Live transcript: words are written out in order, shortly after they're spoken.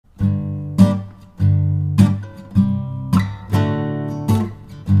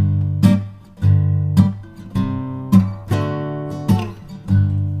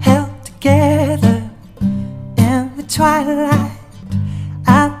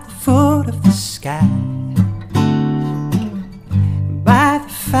sky. By the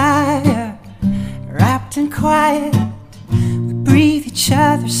fire, wrapped in quiet, we breathe each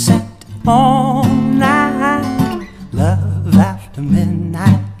other's scent all night. Love after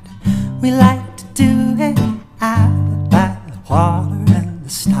midnight, we like to do it out by the water and the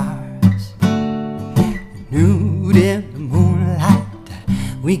stars. Nude in the moonlight,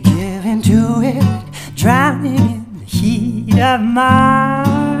 we give into it, drowning in the heat of Mars.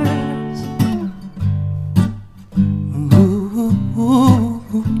 Ooh, ooh,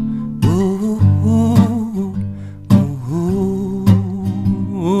 ooh, ooh, ooh.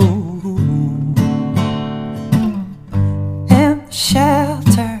 In the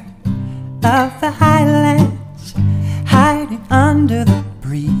shelter of the highlands, hiding under the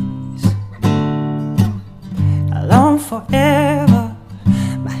breeze, alone forever,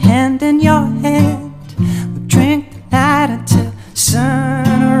 my hand in your hand, we drink the night until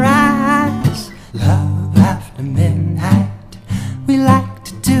sunrise. Love after midnight, we like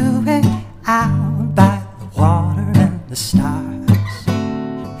to do it out by the water and the stars.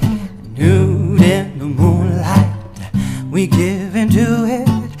 Nude in the moonlight, we give into it,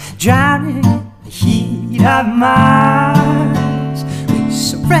 drowning in the heat of Mars. We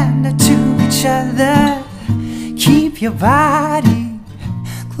surrender to each other, keep your body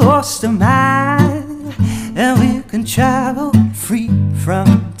close to mine, and we can travel free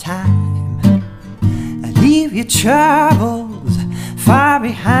from time. Leave your troubles far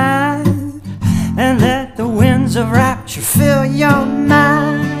behind, and let the winds of rapture fill your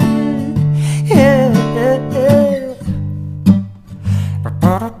mind. Yeah, yeah, yeah.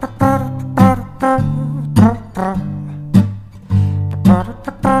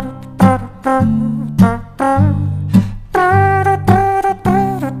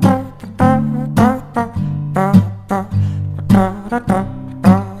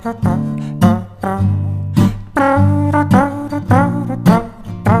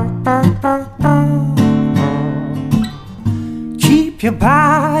 Keep your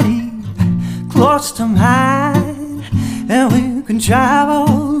body close to mine, and we can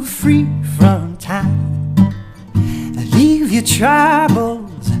travel free from time. Leave your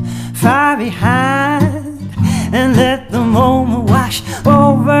troubles far behind, and let the moment wash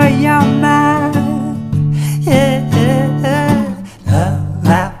over your mind. Yeah, yeah, yeah. Love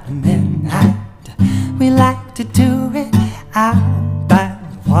after midnight, we like to do it out by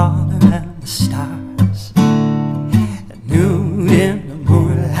the water and the stars. Nude in the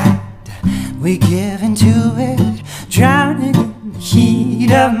moonlight, we give into it, drowning in the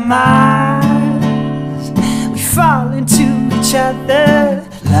heat of Mars. We fall into each other,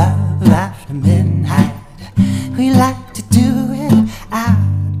 love after midnight, we like